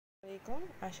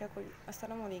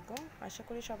আসসালামু আলাইকুম। আশা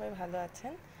করি সবাই ভালো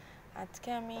আছেন। আজকে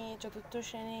আমি চতুর্থ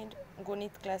শ্রেণীর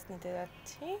গণিত ক্লাস নিতে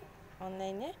যাচ্ছি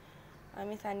অনলাইনে।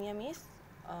 আমি সানিয়া মিস।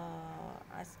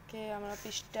 আজকে আমরা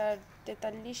পৃষ্ঠার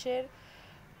 43-এর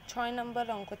 6 নম্বর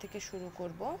অঙ্ক থেকে শুরু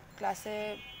করব। ক্লাসে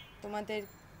তোমাদের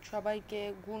সবাইকে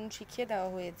গুণ শিখিয়ে দেওয়া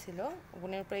হয়েছিল,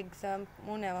 গুণের উপর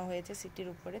এক্সামও নেওয়া হয়েছে সিটির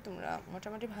উপরে। তোমরা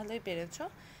মোটামুটি ভালোই পেরেছো।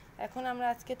 এখন আমরা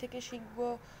আজকে থেকে শিখব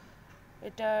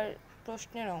এটার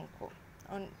প্রশ্নের অঙ্ক,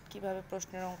 কিভাবে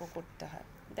প্রশ্নের অঙ্ক করতে হয়।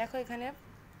 দেখো এখানে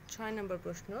 6 নম্বর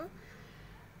প্রশ্ন।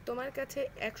 তোমার কাছে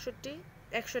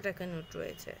 100 টাকার নোট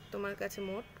রয়েছে, তোমার কাছে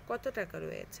মোট কত টাকা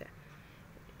রয়েছে?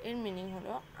 এর মিনিং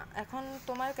হলো, এখন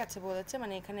তোমার কাছে বলেছে,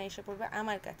 মানে এখানে এসে পড়বে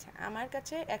আমার কাছে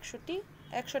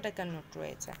 100 টাকার নোট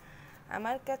রয়েছে।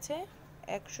 আমার কাছে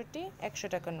 100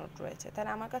 টাকার নোট রয়েছে,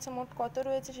 তাহলে আমার কাছে মোট কত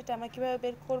রয়েছে সেটা আমরা কীভাবে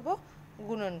বের করব?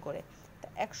 গুণন করে।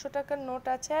 100 টাকার নোট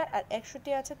আছে আর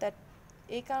 100টি আছে, তার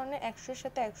এই কারণে 100-এর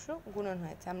সাথে 100 গুণন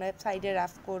হয়েছে। আমরা সাইডে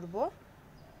রাফ করব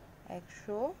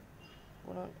 100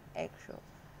 গুণন 100।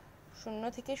 0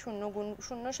 থেকে 0 গুণ,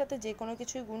 0-এর সাথে যে কোনো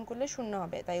কিছুই গুণ করলে 0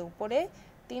 হবে, তাই উপরে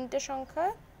 3টে সংখ্যা,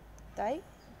 তাই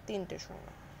 3টে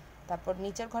 0। তারপর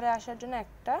নিচের ঘরে আসার জন্য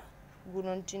একটা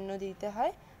গুণন চিহ্ন দিতে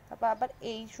হয়। তারপর আবার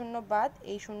এই 0 বাদ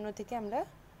এই 0 থেকে আমরা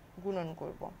গুণন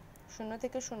করব। 0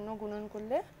 থেকে 0 গুণন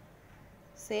করলে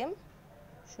সেম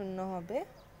 0 হবে,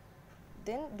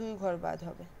 দেন 2 ঘর বাদ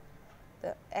হবে। তো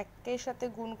 1-এর সাথে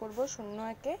গুণ করব 0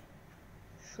 একে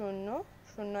 0,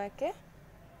 0 একে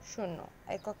 0,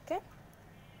 এককে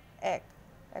 1।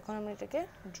 এখন আমরা এটাকে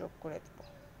যোগ করে দেব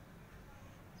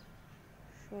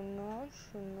 0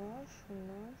 0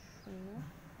 0 0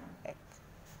 1,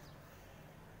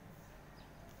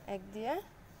 1 দিয়ে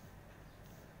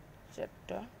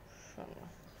 4টা 0।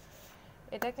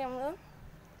 এটাকে আমরা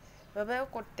এভাবেও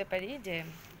করতে পারি যে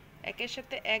 1-এর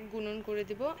সাথে 1 গুণন করে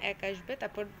দিব, 1 আসবে,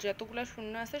 তারপর যতগুলো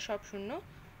 0 আছে সব 0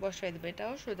 বসাই দেবে।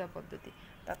 এটাও সোজা পদ্ধতি।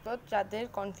 তারপর যাদের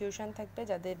কনফিউশন থাকবে,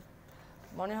 যাদের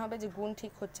মনে হবে যে গুণ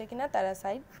ঠিক হচ্ছে কিনা, তারা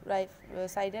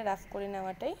সাইডে রাফ করে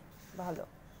নেওয়াটাই ভালো।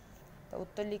 তো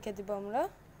উত্তর লিখে দিব আমরা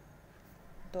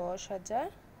 10,000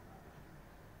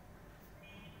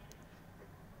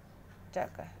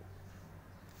 টাকা।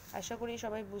 আশা করি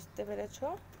সবাই বুঝতে পেরেছো।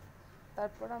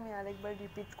 তারপর আমি আরেকবার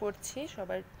রিপিট করছি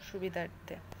সবার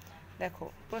সুবিধার্থে। দেখো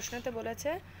প্রশ্নতে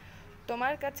বলেছে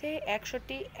তোমার কাছে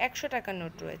 100 টাকার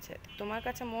নোট রয়েছে, তোমার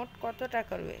কাছে মোট কত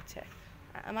টাকা রয়েছে?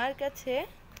 আমার কাছে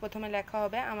প্রথমে লেখা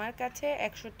হবে আমার কাছে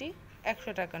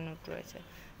 100 টাকার নোট রয়েছে।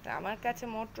 তা আমার কাছে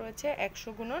মোট রয়েছে 100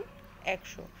 গুণন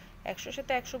 100। 100-এর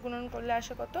সাথে 100 গুণন করলে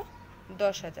আসে কত?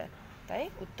 10,000। তাই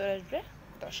উত্তর আসবে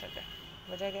 10,000।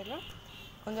 বোঝা গেল?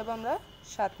 এখন যাব আমরা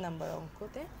 7 নম্বর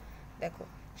অঙ্কতে। দেখো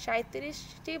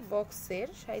 37টি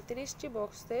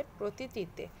বক্সের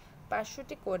প্রতিটিতে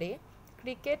 500টি করে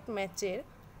ক্রিকেট ম্যাচের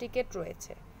টিকিট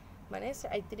রয়েছে। মানে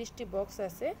 37টি বক্স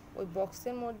আছে, ওই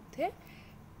বক্সের মধ্যে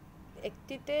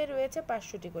একটিতে রয়েছে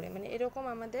 500টি করে, মানে এরকম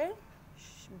আমাদের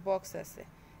বক্স আছে।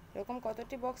 এরকম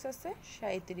কতটি বক্স আছে?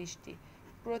 37টি।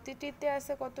 প্রতিটিতে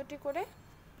আছে কতটি করে?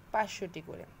 500টি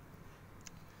করে।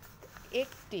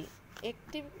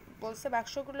 একটি বলছে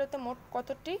বাক্সগুলোতে মোট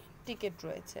কতটি টিকিট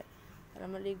রয়েছে। তাহলে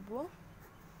আমরা লিখব,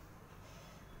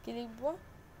 কি লিখব?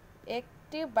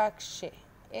 একটি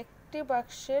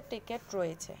বাক্সে টিকিট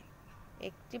রয়েছে।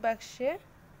 একটি বাক্সে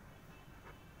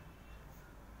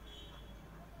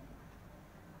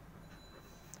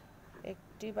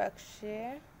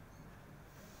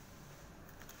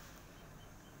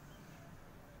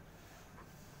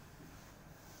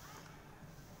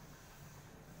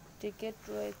টিকিট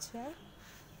রয়েছে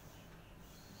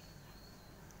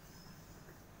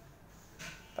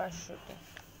 500টি।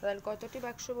 তাহলে কতটি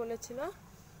বাক্স বলেছিল?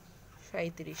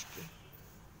 37টি।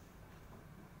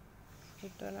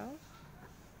 সুতরাং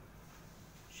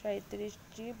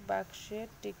 37টি বাক্সের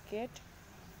টিকিট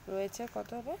রয়েছে, কত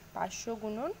হবে? 500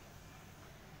 গুণন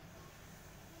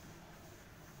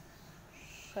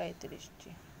 37টি।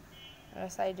 আমরা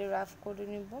সাইডে রাফ করে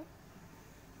নিব।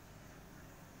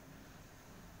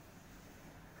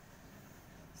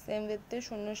 সেম ওয়েতে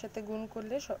 0-এর সাথে গুণ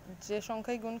করলে যে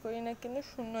সংখ্যায় গুণ করি না কেন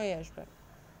 0ই আসবে,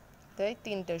 তাই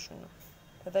 3টে 0।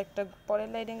 তাতে একটা পরের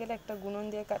লাইনে গেলে একটা গুণন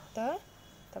দিয়ে কাটতে হয়,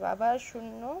 তারপর আবার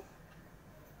 0,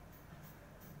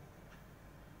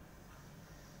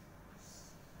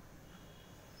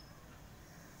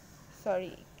 সরি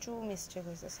একটু মিস্টেক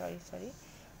হয়েছে, সরি।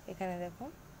 এখানে দেখো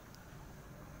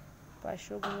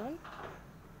 500 গুণন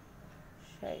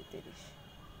 37,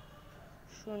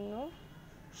 0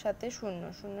 সাথে 0,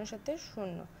 0-এর সাথে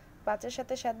 0, 5-এর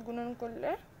সাথে 7 গুণন করলে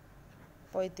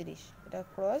 35। এটা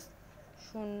ক্রস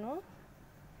 0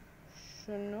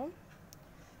 0,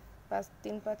 5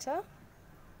 3 5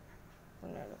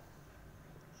 15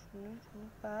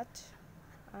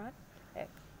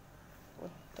 00581।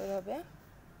 উত্তর হবে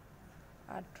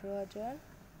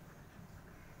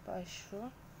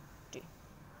 18,500টি।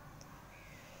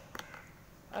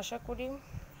 আশা করি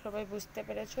সবাই বুঝতে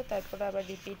পেরেছো। তারপরে আবার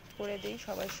রিপিট করে দিই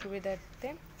সবার সুবিধার্থে।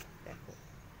 দেখো,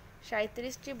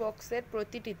 37টি বক্সের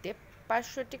প্রতিটিতে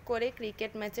 500টি করে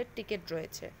ক্রিকেট ম্যাচের টিকিট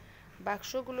রয়েছে।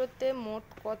 বাক্সগুলোতে মোট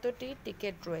কতটি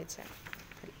টিকিট রয়েছে?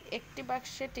 একটি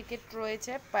বাক্সে টিকিট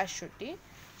রয়েছে 500টি,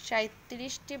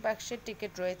 37টি বাক্সের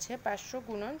টিকিট রয়েছে 500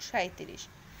 গুণন 37।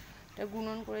 এটা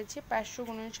গুণন করেছি 500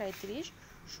 গুণন 37,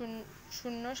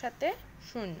 0 সাথে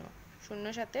 0,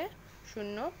 0 সাথে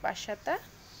 0, 5 সাতা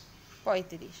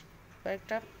 35। এবার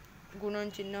একটা গুণন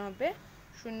চিহ্ন হবে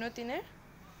 0 3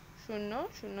 0,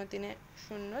 0 3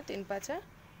 0, 3 5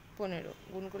 15।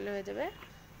 গুণ করলে হয়ে যাবে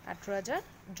 18,000,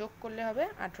 যোগ করলে হবে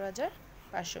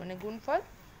 18,500, মানে গুণফল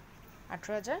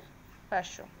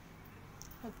 18,500।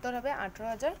 উত্তর হবে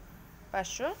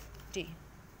 18,500টি।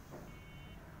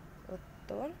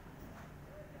 উত্তর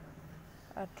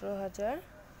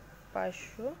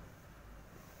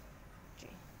 18,500টি।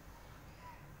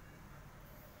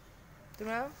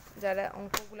 তোমরা যারা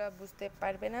অঙ্কগুলো বুঝতে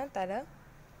পারবে না তারা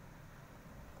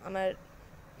আমার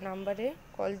নাম্বারে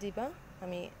কল দিবা,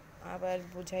 আমি আবার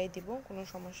বুঝাই দিব, কোনো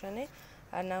সমস্যা নেই।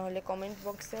 আর না হলে কমেন্ট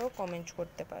বক্সেও কমেন্ট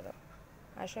করতে পারো।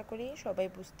 আশা করি সবাই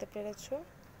বুঝতে পেরেছো।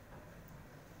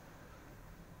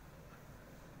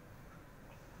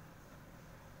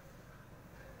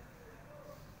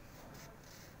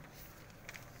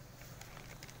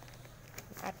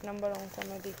 আট নম্বর অঙ্ক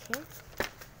আমরা দেখি।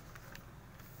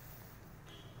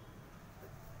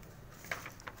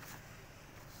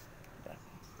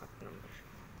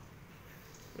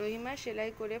 রহিমা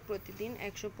সেলাই করে প্রতিদিন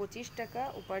 125 টাকা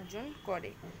উপার্জন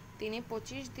করে। তিনি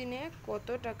 25 দিনে কত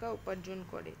টাকা উপার্জন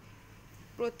করে?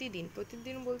 প্রতিদিন,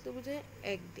 প্রতিদিন বলতে বোঝায়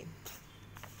একদিন।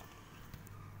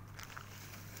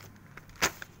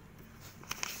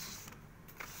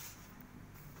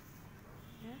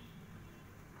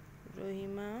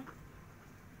 রহিমা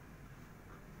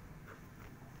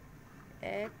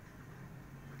এক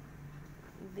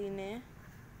দিনে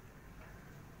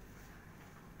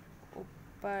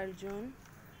উপার্জন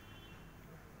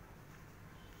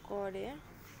করে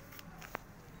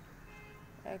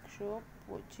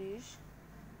 125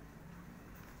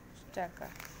 টাকা।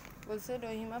 বলছে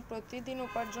রহিমা প্রতিদিন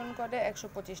উপার্জন করে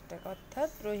 125 টাকা, অর্থাৎ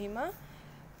রহিমা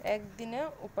একদিনে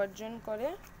উপার্জন করে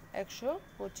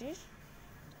 125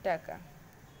 টাকা।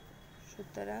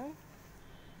 সুতরাং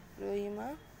রহিমা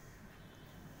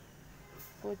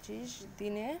 25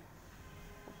 দিনে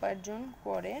উপার্জন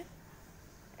করে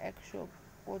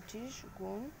 125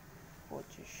 গুণ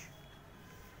 25।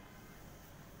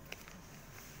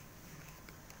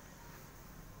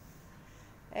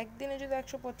 একদিনে যদি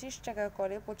 125 টাকা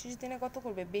করে, 25 দিনে কত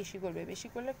করবে? বেশি করবে। বেশি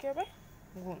করলে কি হবে?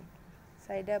 গুণ।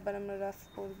 সাইডে আবার আমরা রাফ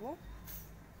করব।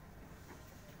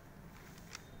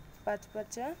 5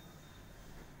 5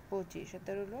 25,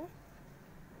 এটা হলো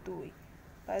 2,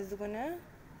 5 দুগুণে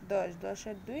 10, 10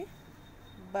 আর 2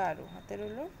 12, হাতের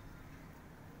হলো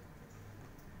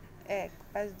 1,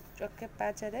 5 চক্কে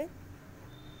 5 আর 1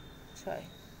 6,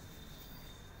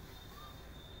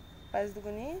 5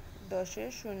 দুগুণে 10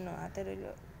 এর 0, হাতের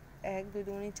হলো 1, 2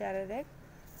 দুগুণে 4 আর 1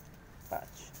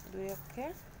 5, 2 অক্ষে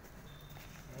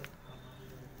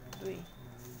 2,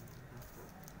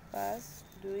 5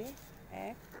 2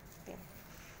 1 3।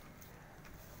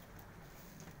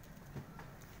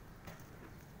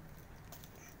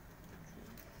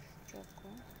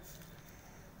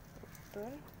 উত্তর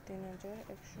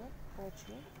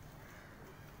 3,125।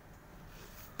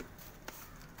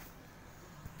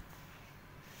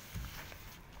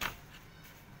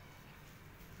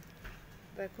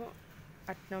 দেখো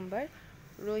 8 নম্বর,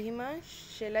 রহিমা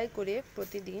সেলাই করে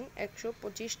প্রতিদিন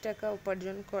 125 টাকা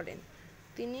উপার্জন করেন।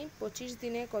 তিনি 25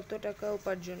 দিনে কত টাকা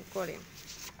উপার্জন করেন?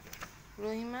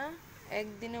 রহিমা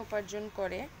একদিনে উপার্জন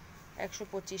করে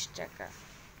 125 টাকা।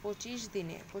 25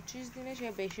 দিনে সে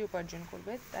বেশি উপার্জন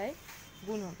করবে, তাই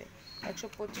গুণ হবে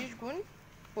 125 গুণ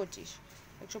 25।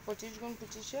 125 গুণ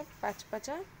 25-এ 5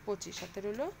 5 25, হাতের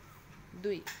হলো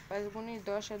 2, 5 গুণে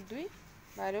 10 আর 2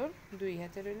 12, 2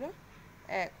 হাতের হলো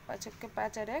 1, 5 একে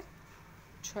 5 আর 1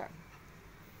 6,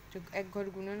 এক ঘর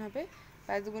গুণন হবে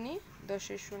 5 গুণি 10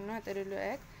 এর 0, হাতের হলো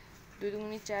 1, 2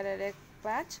 দুগুণি 4 আর 1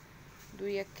 5,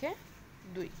 2 একে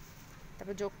 2,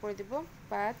 তারপর যোগ করে দেব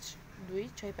 5 2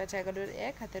 6 5 11 এর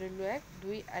 1, হাতের হলো 1,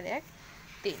 2 আর 1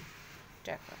 3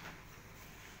 টাকা।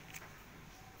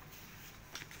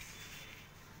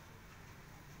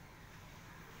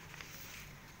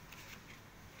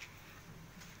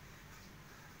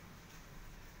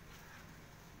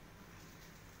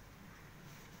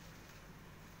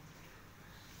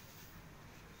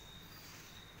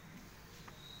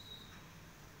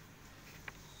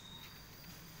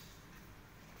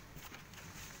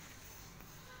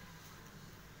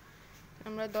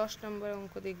 আমরা 10 নম্বর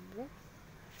অঙ্ক দেখব।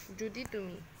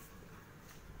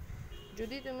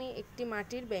 যদি তুমি একটি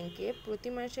মাটির ব্যাংকে প্রতি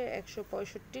মাসে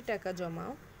 165 টাকা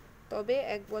জমাও, তবে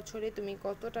এক বছরে তুমি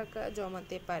কত টাকা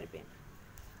জমাতে পারবে?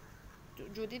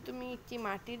 যদি তুমি একটি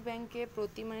মাটির ব্যাংকে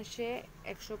প্রতি মাসে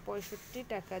 165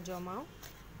 টাকা জমাও,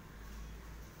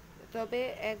 তবে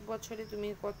এক বছরে তুমি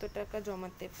কত টাকা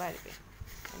জমাতে পারবে?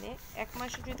 মানে এক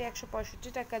মাসে যদি 165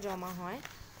 টাকা জমা হয়,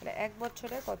 তাহলে এক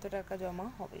বছরে কত টাকা জমা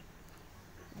হবে?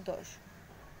 10।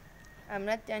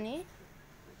 আমরা জানি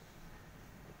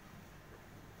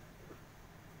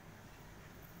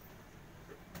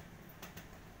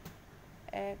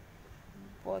এক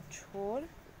বছর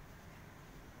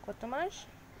কত মাস?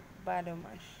 12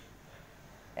 মাস।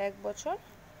 এক বছর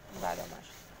 12 মাস।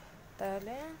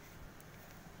 তাহলে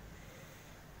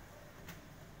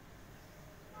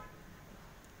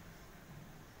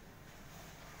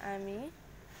আমি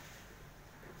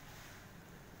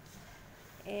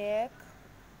এক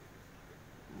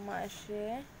মাসে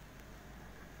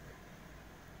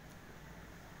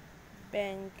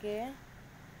ব্যাংকে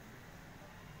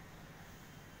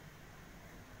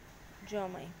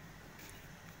জমাই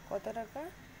কত টাকা?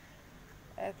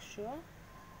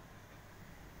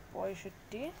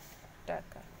 165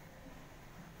 টাকা।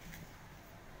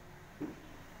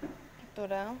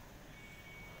 তোরা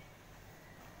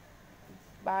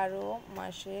 12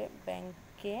 মাসে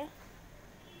ব্যাংকে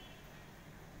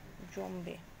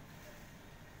জমবে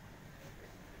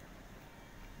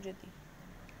যদি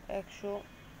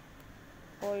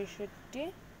 165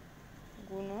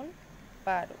 গুণন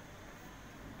 12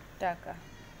 টাকা,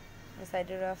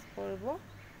 সাইডে রাফ করব।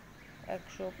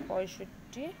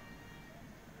 165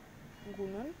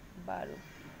 গুণন 12,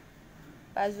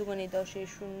 5 দুগুণে 10 এর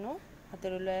 0, হাতে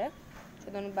রইল 1,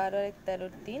 12 আর 1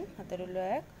 13, 3 হাতে রইল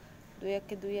 1, 2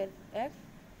 1 2 আর 1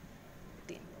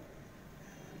 3,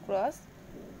 ক্রস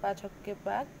 5 অক্ষে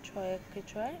 5, 6 অক্ষে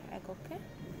 6, 1 অক্ষে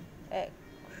 1,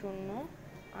 0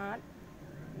 8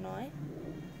 9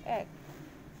 1,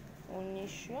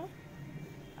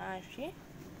 1980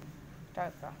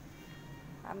 টাকা।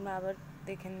 আমরা আবার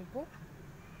দেখে নেব।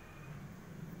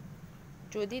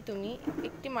 যদি তুমি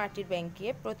একটি মাটির ব্যাংকে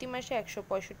প্রতি মাসে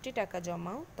 165 টাকা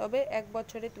জমাও, তবে এক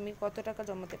বছরে তুমি কত টাকা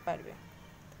জমাতে পারবে?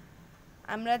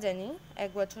 আমরা জানি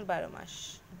এক বছর 12 মাস।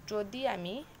 যদি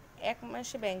আমি এক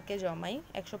মাসে ব্যাংকে জমাই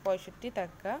 165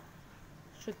 টাকা,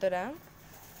 সুতরাং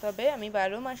তবে আমি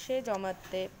 12 মাসে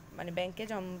ব্যাংকে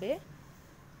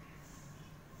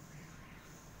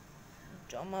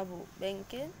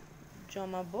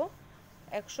জমাবো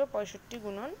 165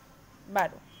 গুণন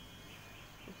 12,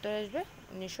 উত্তর আসবে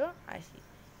 1980।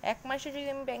 এক মাসে যদি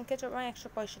আমি ব্যাংকে জমাই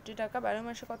 165 টাকা, 12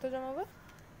 মাসে কত জমাবো?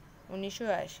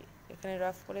 1980। এখানে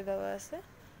রাফ করে দেওয়া আছে।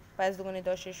 5 দুগুণে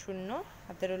 10 এর 0,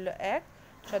 হাতে রইল 1,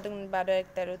 6 দুগুণে 12 1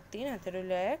 13, 3 হাতে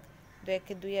রইল 1, 2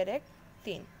 1 2 আর 1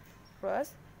 3, ক্রস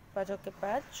 5 অক্ষে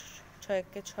 5, 6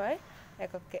 অক্ষে 6,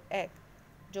 1 অক্ষে 1,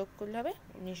 যোগ করলে হবে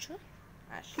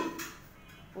 1980।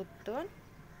 উত্তর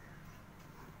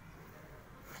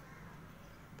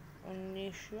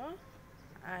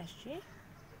 1980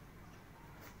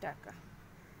 টাকা।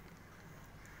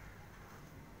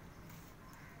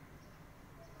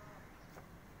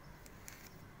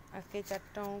 আজকে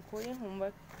 4টা অঙ্কই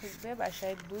হোমওয়ার্ক থাকবে,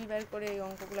 বাসায় 2 বার করে এই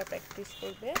অঙ্কগুলো প্র্যাকটিস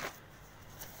করবে।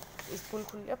 স্কুল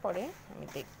খুললে পরে আমি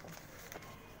দেখব।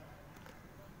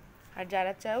 আর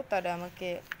যারা চাও তারা আমাকে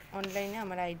অনলাইনে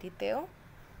আমার আইডিতেও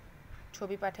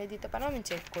ছবি পাঠিয়ে দিতে পারো, আমি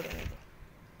চেক করে নেব।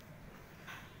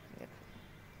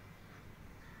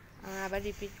 আবার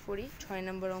রিপিট করি 6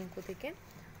 নম্বর অঙ্ক থেকে।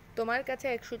 তোমার কাছে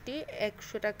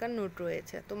 100 টাকার নোট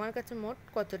রয়েছে, তোমার কাছে মোট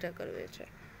কত টাকা রয়েছে?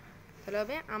 তাহলে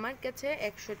হবে আমার কাছে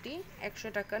 100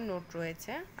 টাকার নোট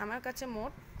রয়েছে, আমার কাছে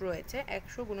মোট রয়েছে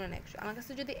 100 গুণন 100। আমার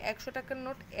কাছে যদি 100 টাকার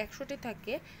নোট 100টি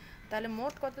থাকে, তাহলে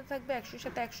মোট কত থাকবে? 100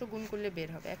 সাথে 100 গুণ করলে বের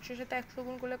হবে। 100 সাথে 100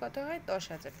 গুণ করলে কত হয়?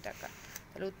 10,000 টাকা।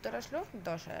 তাহলে উত্তর আসলো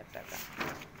 10,000 টাকা।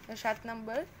 7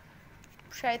 নম্বর,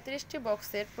 37টি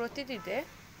বক্সের প্রতিটিতে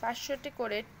 500টি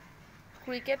করে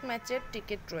ক্রিকেট ম্যাচের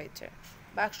টিকিট রয়েছে।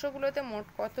 বাক্সগুলোতে মোট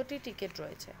কতটি টিকিট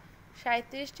রয়েছে?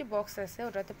 37টি বক্স আছে,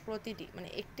 ওটাতে প্রতিটি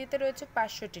একটিতে রয়েছে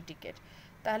 500টি টিকিট,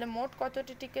 তাহলে মোট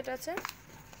কতটি টিকিট আছে?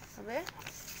 হবে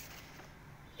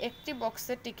একটি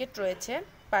বক্সের টিকিট রয়েছে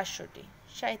 500টি,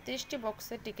 37টি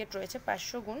বক্সের টিকিট রয়েছে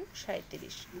 500 গুণ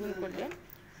 37, গুণ করলে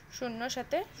 0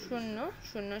 সাথে 0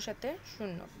 0 সাথে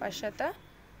 0, 5 সাতা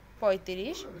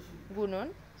 35, গুণন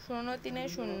 0 3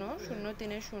 0 0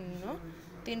 3 0,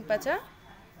 3 5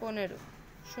 15,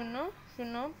 0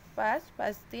 0 5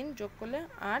 5 3 যোগ করলে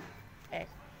 8 1,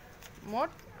 মোট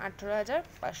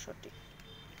 18,500টি।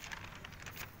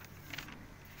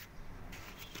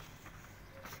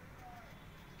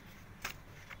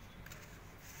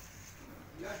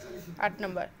 8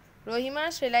 নম্বর, রহিমা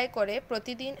সেলাই করে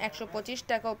প্রতিদিন 125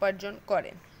 টাকা উপার্জন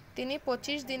করেন। তিনি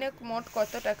 25 দিনে মোট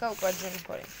কত টাকা উপার্জন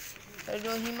করেন?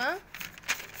 রহিমা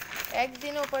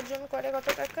একদিনে উপার্জন করে কত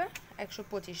টাকা?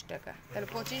 125 টাকা। তাহলে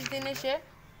 25 দিনে সে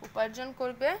উপার্জন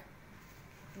করবে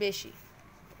বেশি।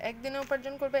 একদিনে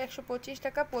উপার্জন করবে 125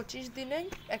 টাকা, 25 দিনে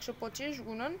 125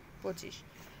 গুণন 25,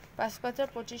 5 5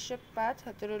 25 5,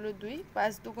 হাতের হলো 2,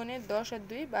 5 দুগুণে 10 আর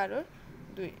 2 12,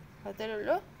 2 হাতের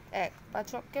হলো 1, 5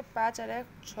 ছক্কে 5 আর 1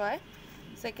 6।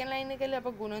 সেকেন্ড লাইনে গেলে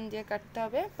আবার গুণন দিয়ে কাটতে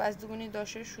হবে। 5 দুগুণে 10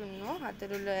 এর 0, হাতের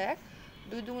হলো 1,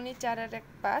 2 দুগুণে 4 আর 1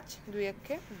 5, 2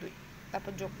 1 2।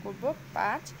 তারপর যোগ করব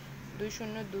 5 2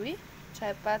 0 2,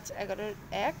 6 5 11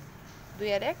 1, 2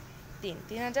 আর 1 3,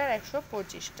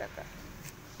 3125 টাকা।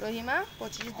 রহিমা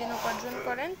 25 দিন উপার্জন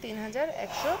করেন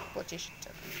 3125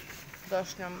 টাকা। 10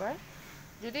 নম্বর,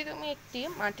 যদি তুমি একটি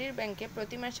মাটির ব্যাংকে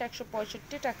প্রতি মাসে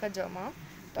 165 টাকা জমাও,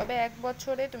 তবে এক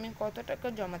বছরে তুমি কত টাকা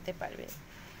জমাতে পারবে?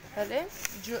 তাহলে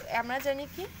আমরা জানি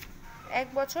কি 1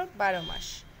 বছর 12 মাস।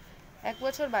 1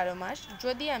 বছর 12 মাস,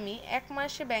 যদি আমি এক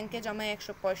মাসে ব্যাংকে জমাই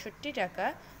 165 টাকা,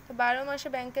 তো 12 মাসে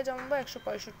ব্যাংকে জমাবো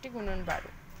 165 গুণন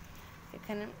 12।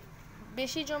 এখানে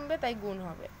বেশি জমবে তাই গুণ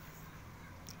হবে।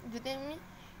 যদি আমি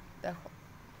দেখো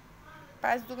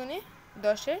 5 দুগুণে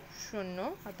 10 এর 0,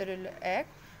 হাতের হলো 1,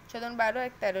 6 12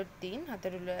 1 13 3,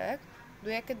 হাতের হলো 1, 2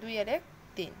 1 2 আর 1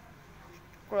 3,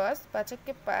 ক্রস 5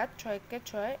 1 5, 6 1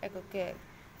 6, 1 1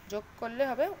 যোগ করলে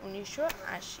হবে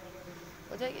 1980।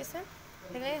 বোঝা গেছে?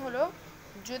 এখানে হলো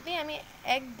যদি আমি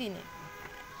একদিনে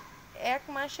এক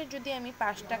মাসে যদি আমি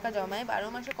 5 টাকা জমাই, 12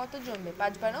 মাসে কত জমবে?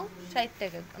 5 12 60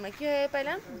 টাকা। আমরা কীভাবে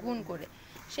পেলাম? গুণ করে।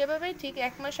 সেভাবেই ঠিক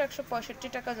এক মাসে 165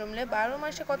 টাকা জমলে 12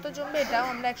 মাসে কত জমবে এটাও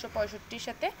আমরা 165-র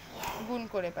সাথে গুণ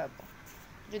করে পাবো।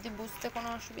 যদি বুঝতে কোনো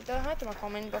অসুবিধা হয় তোমার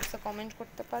কমেন্ট বক্সে কমেন্ট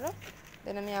করতে পারো,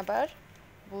 দেন আমি আবার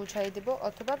বুঝাই দেব,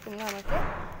 অথবা তুমি আমাকে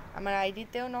আমার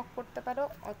আইডিতেও নক করতে পারো,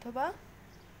 অথবা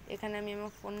এখানে আমি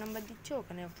আমার ফোন নাম্বার দিচ্ছি,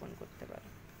 ওখানেও ফোন করতে পারো।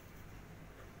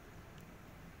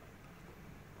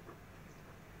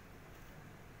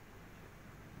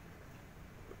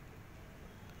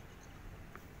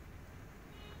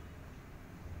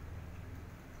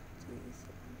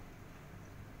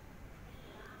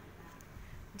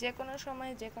 যে কোনো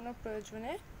সময় যে কোনো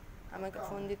প্রয়োজনে আমাকে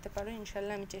ফোন দিতে পারো,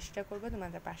 ইনশাল্লাহ আমি চেষ্টা করব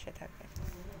তোমাদের পাশে থাকতে।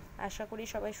 আশা করি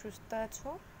সবাই সুস্থ আছো,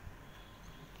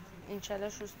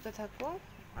 ইনশাল্লাহ সুস্থ থাকো,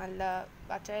 আল্লাহ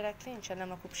বাঁচায় রাখলে ইনশাল্লাহ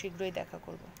আমরা খুব শীঘ্রই দেখা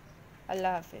করব।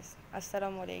 আল্লাহ হাফেজ,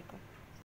 আসসালামু আলাইকুম।